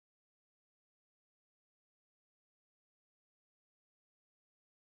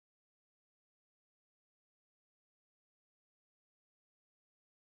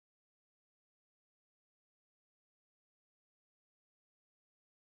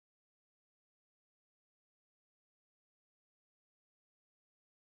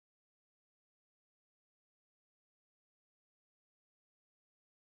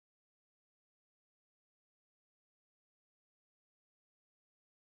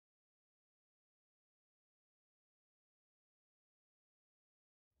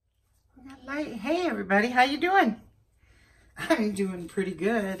Hey everybody, how you doing? I'm doing pretty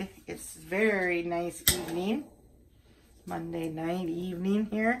good. It's a very nice evening. Monday night evening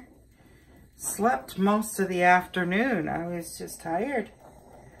here. Slept most of the afternoon. I was just tired.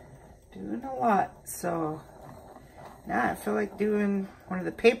 Doing a lot. So now I feel like doing one of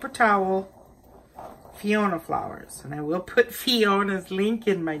the paper towel Fiona flowers. And I will put Fiona's link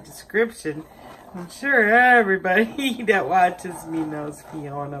in my description. I'm sure everybody that watches me knows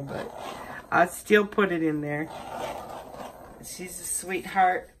Fiona, but I'll still put it in there. She's a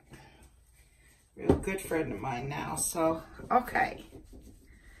sweetheart. Real good friend of mine now. So, okay.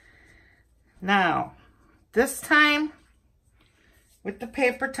 Now, this time, with the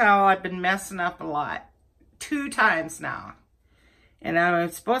paper towel, I've been messing up a lot. 2 times now. And I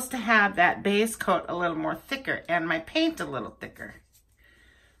was supposed to have that base coat a little more thicker and my paint a little thicker.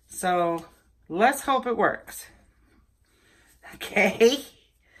 So, let's hope it works. Okay.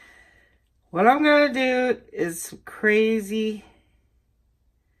 What I'm going to do is some crazy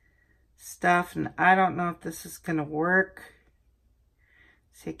stuff, and I don't know if this is going to work.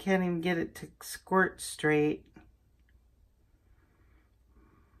 See, I can't even get it to squirt straight.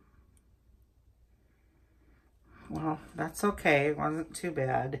 Well, that's okay. It wasn't too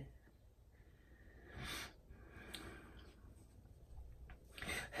bad.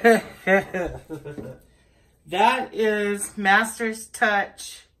 That is Master's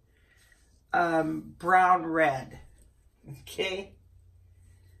Touch brown red. Okay.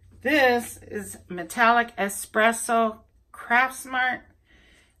 This is metallic espresso, CraftSmart,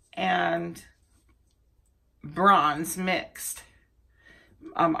 and bronze mixed.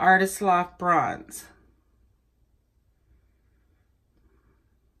 Artist Loft bronze.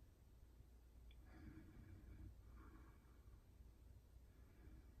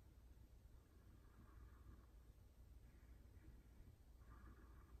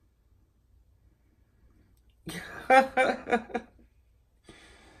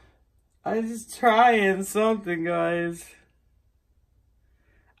 I'm just trying something, guys.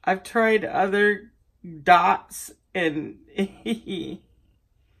 I've tried other dots and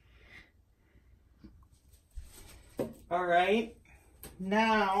all right,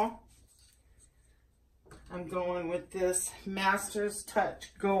 now I'm going with this Master's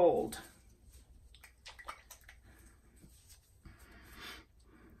Touch Gold.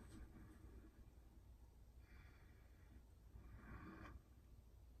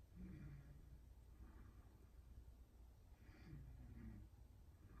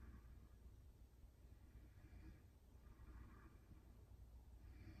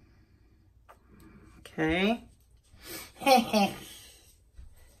 Okay.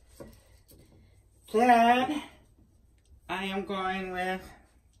 Then I am going with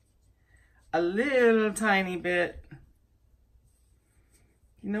a little tiny bit.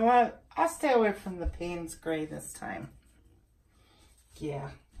 You know what? I'll stay away from the Paynes gray this time. Yeah,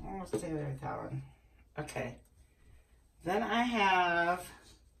 I'll stay away with that one. Okay. Then I have,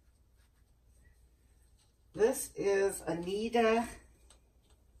 this is Anitas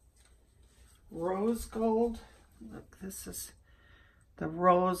Rose Gold. Look, this is the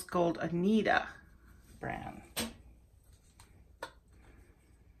Rose Gold Anitas brand.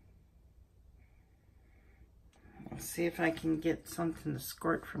 Let's see if I can get something to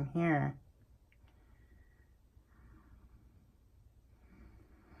squirt from here.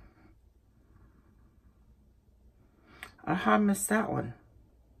 I missed that one.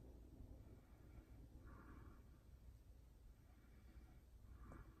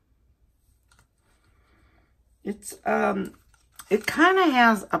 It's, it kind of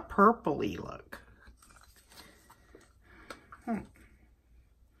has a purpley look.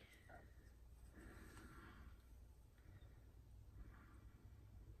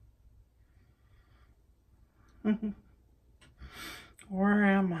 Where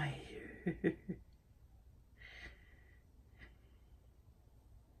am I?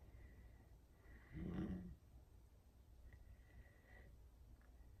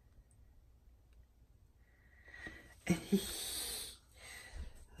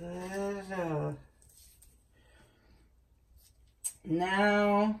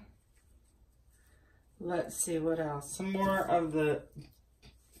 Now, let's see what else. Some more of the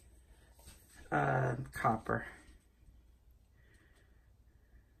copper.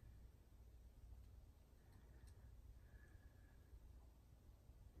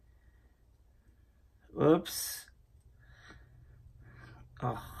 Oops.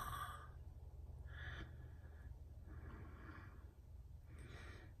 Oh.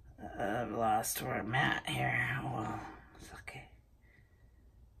 I've lost where I'm at here. Well, it's okay.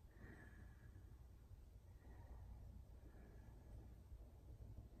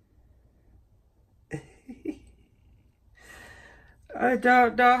 I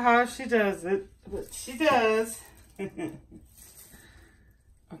don't know how she does it, but she does.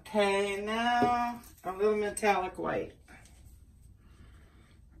 Okay, now a little metallic white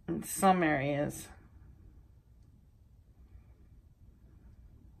in some areas.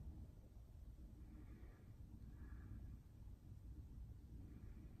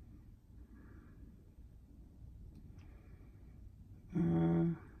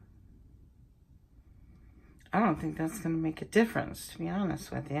 I don't think that's going to make a difference, to be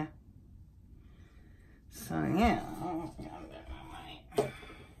honest with you. So, yeah.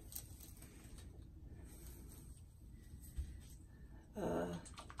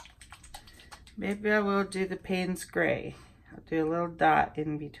 Maybe I will do the Paynes gray. I'll do a little dot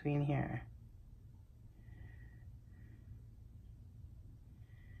in between here.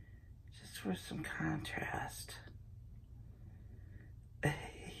 Just for some contrast.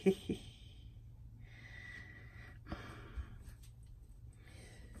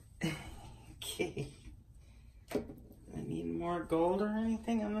 Okay. I need more gold or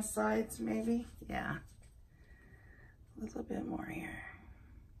anything on the sides, maybe? Yeah. A little bit more here.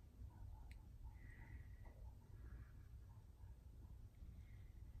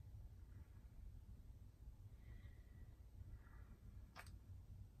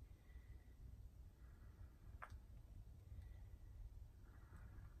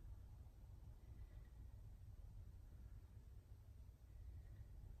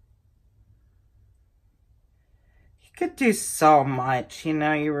 You could do so much, you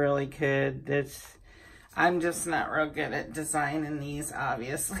know, you really could. I'm just not real good at designing these,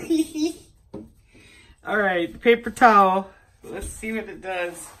 obviously. All right, paper towel. Let's see what it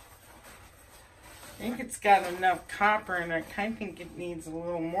does. I think it's got enough copper in it. I kind of think it needs a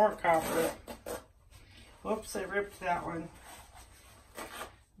little more copper. Whoops, I ripped that one.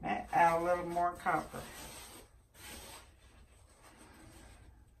 Might add a little more copper.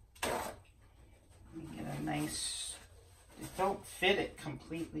 Let me get a nice... Don't fit it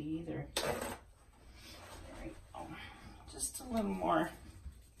completely either. There we go. Just a little more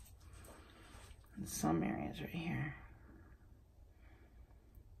in some areas right here.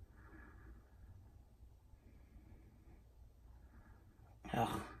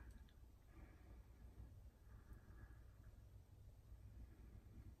 Oh.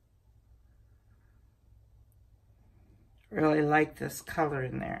 Really like this color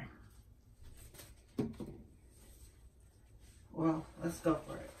in there. Well, let's go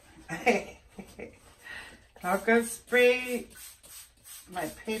for it. I'll go spray my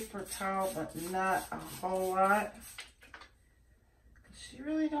paper towel, but not a whole lot. You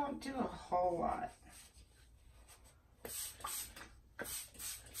really don't do a whole lot.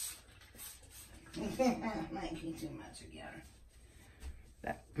 That might be too much again.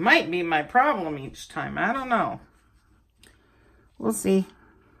 That might be my problem each time. I don't know. We'll see.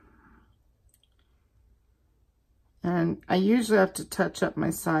 And I usually have to touch up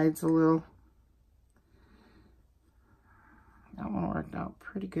my sides a little. That one worked out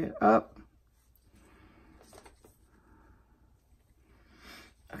pretty good. Up.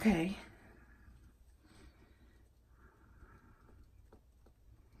 Okay.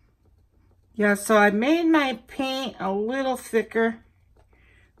 Yeah, so I made my paint a little thicker,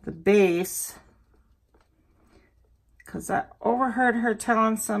 the base, because I overheard her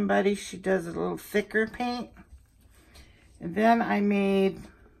telling somebody she does a little thicker paint. And then I made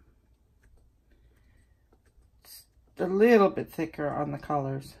a little bit thicker on the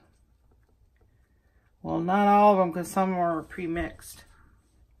colors. Well, not all of them, because some were pre-mixed.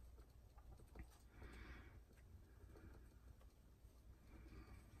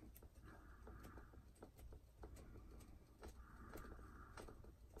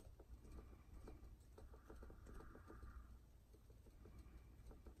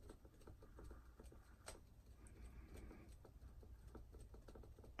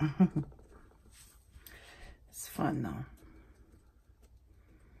 It's fun though.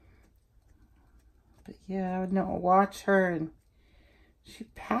 But yeah, I would watch her, and she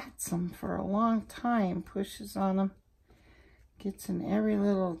pats them for a long time, pushes on them, gets in every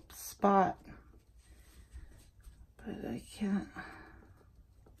little spot. But I can't.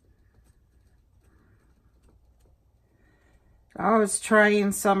 I was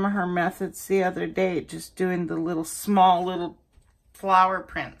trying some of her methods the other day, just doing the little small little flower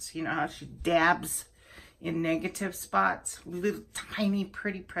prints. You know how she dabs in negative spots, little tiny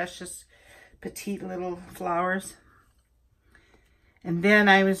pretty precious petite little flowers. And then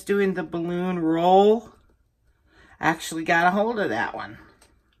I was doing the balloon roll. I actually got a hold of that one.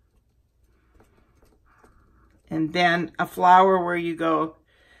 And then a flower where you go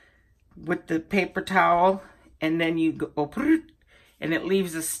with the paper towel, and then you go and it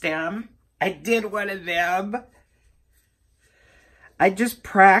leaves a stem. I did one of them. I just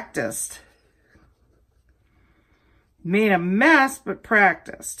practiced. Made a mess, but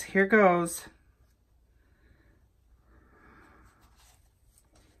practiced. Here goes.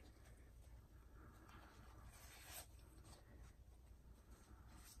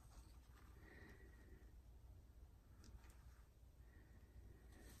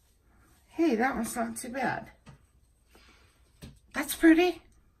 Hey, that one's not too bad. That's pretty.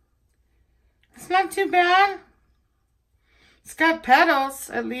 It's not too bad. It's got petals,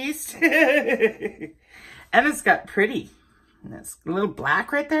 at least. And it's got pretty. And it's a little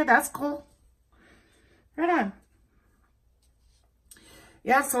black right there. That's cool. Right on.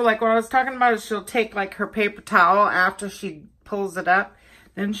 Yeah, so like what I was talking about is she'll take like her paper towel after she pulls it up.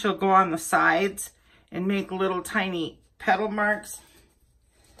 Then she'll go on the sides and make little tiny petal marks.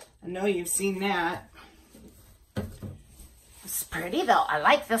 I know you've seen that. It's pretty though. I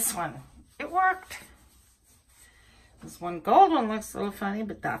like this one. It worked. This one gold one looks a little funny,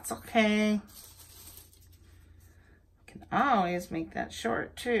 but that's okay. You can always make that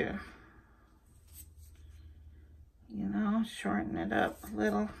short too. You know, shorten it up a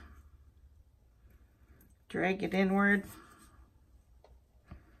little. Drag it inward.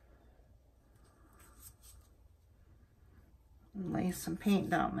 And lay some paint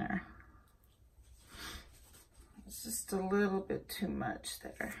down there. It's just a little bit too much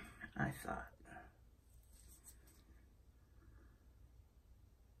there, I thought.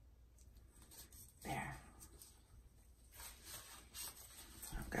 There.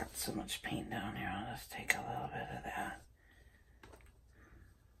 I've got so much paint down here, I'll just take a little bit of that.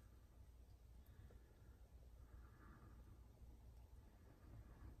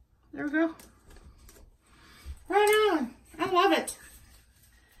 There we go. Right on. I love it.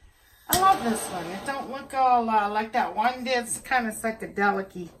 I love this one. It don't look all like that one did. It's kind of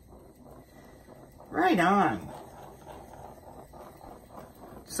psychedelic-y. Right on.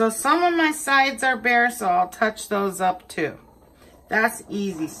 So some of my sides are bare, so I'll touch those up too. That's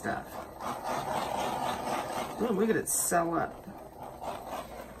easy stuff. Ooh, look at it sell up.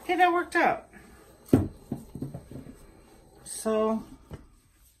 Okay, that worked out. So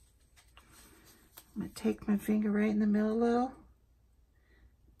I'm going to take my finger right in the middle a little.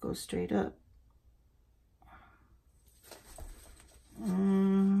 Go straight up.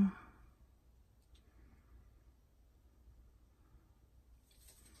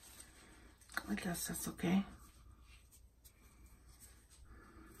 I guess that's okay.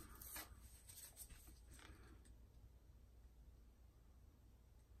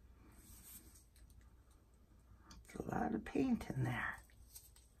 That's a lot of paint in there.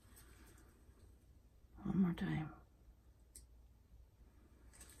 One more time.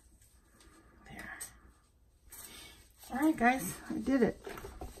 There. All right, guys, I did it.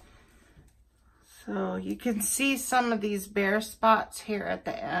 So you can see some of these bare spots here at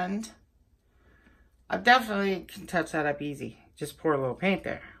the end. I definitely can touch that up easy. Just pour a little paint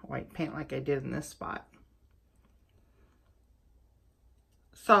there. White paint like I did in this spot.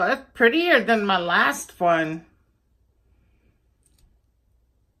 So it's prettier than my last one.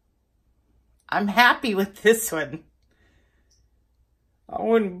 I'm happy with this one. I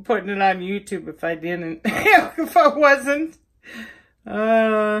wouldn't be putting it on YouTube if I didn't. If I wasn't.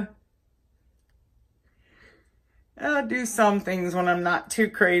 I'll do some things when I'm not too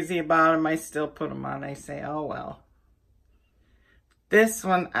crazy about them. I still put them on. I say, oh well. This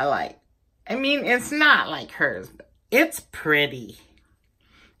one I like. I mean, it's not like hers, but it's pretty.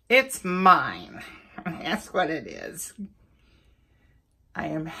 It's mine. That's what it is. I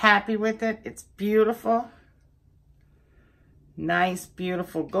am happy with it. It's beautiful. Nice,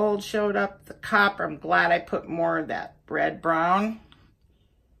 beautiful gold showed up. The copper, I'm glad I put more of that red brown.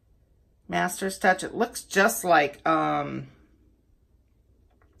 Master's Touch. It looks just like, what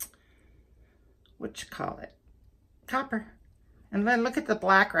you call it? Copper. And then look at the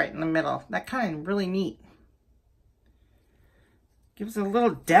black right in the middle. That kind of really neat. Gives a little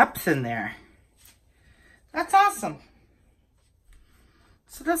depth in there. That's awesome.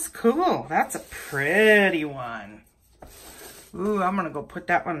 So that's cool. That's a pretty one. Ooh, I'm going to go put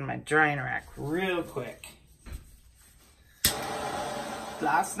that one in my drying rack real quick.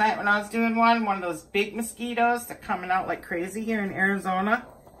 Last night when I was doing one of those big mosquitoes, they're coming out like crazy here in Arizona.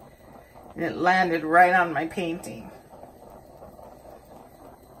 And it landed right on my painting.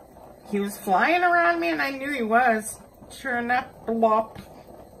 He was flying around me and I knew he was. Sure enough, blop.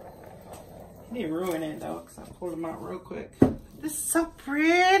 He didn't ruin it though, because I pulled him out real quick. This is so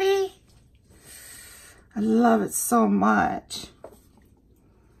pretty. I love it so much.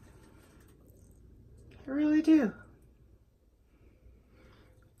 I really do.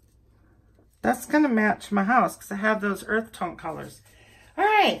 that's going to match my house because I have those earth tone colors. All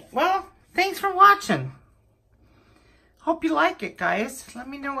right, well, thanks for watching. Hope you like it, guys. Let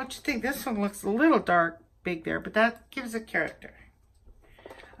me know what you think. This one looks a little dark, big there, but that gives it character.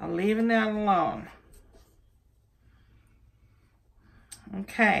 I'm leaving that alone.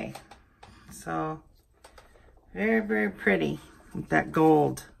 Okay, so very, very pretty with that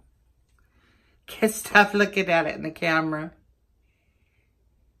gold. Can't stop looking at it in the camera.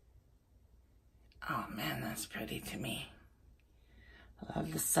 Oh man, that's pretty to me. I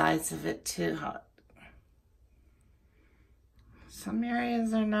love the size of it too. Some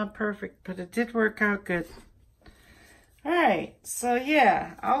areas are not perfect, but it did work out good. All right, so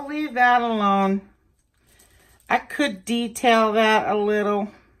yeah, I'll leave that alone. I could detail that a little.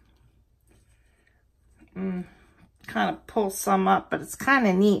 Kind of pull some up, but it's kind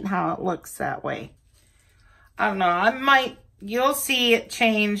of neat how it looks that way. I don't know, you'll see it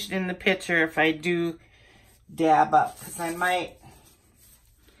changed in the picture if I do dab up, because I might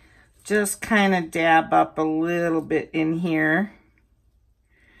just kind of dab up a little bit in here.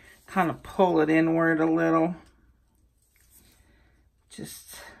 Kind of pull it inward a little.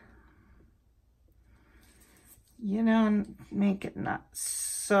 Just, you know, make it not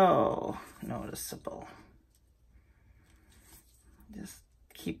so noticeable. Just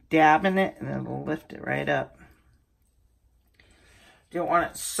keep dabbing it and it'll lift it right up. Don't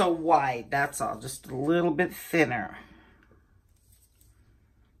want it so wide, that's all. Just a little bit thinner.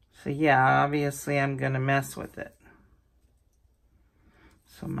 So yeah, obviously I'm going to mess with it.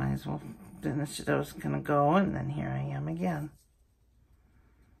 So might as well finish those gonna go, and then here I am again.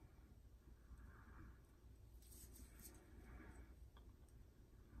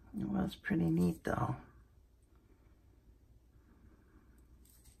 It was pretty neat though.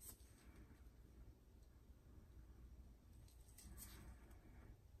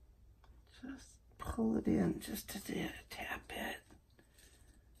 Just pull it in just a tap bit.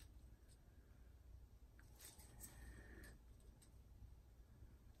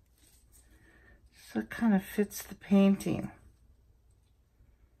 So it kind of fits the painting.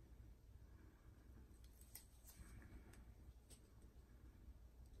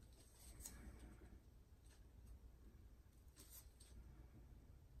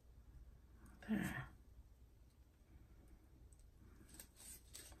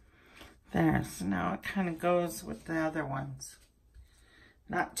 There, so now it kind of goes with the other ones.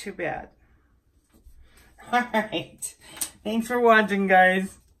 Not too bad. All right. Thanks for watching,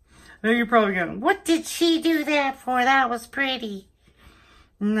 guys. I know you're probably going, what did she do that for? That was pretty.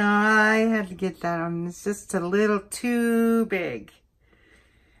 No, I had to get that on. It's just a little too big.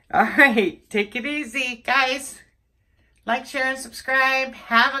 All right. Take it easy, guys. Like, share, and subscribe.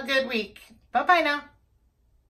 Have a good week. Bye-bye now.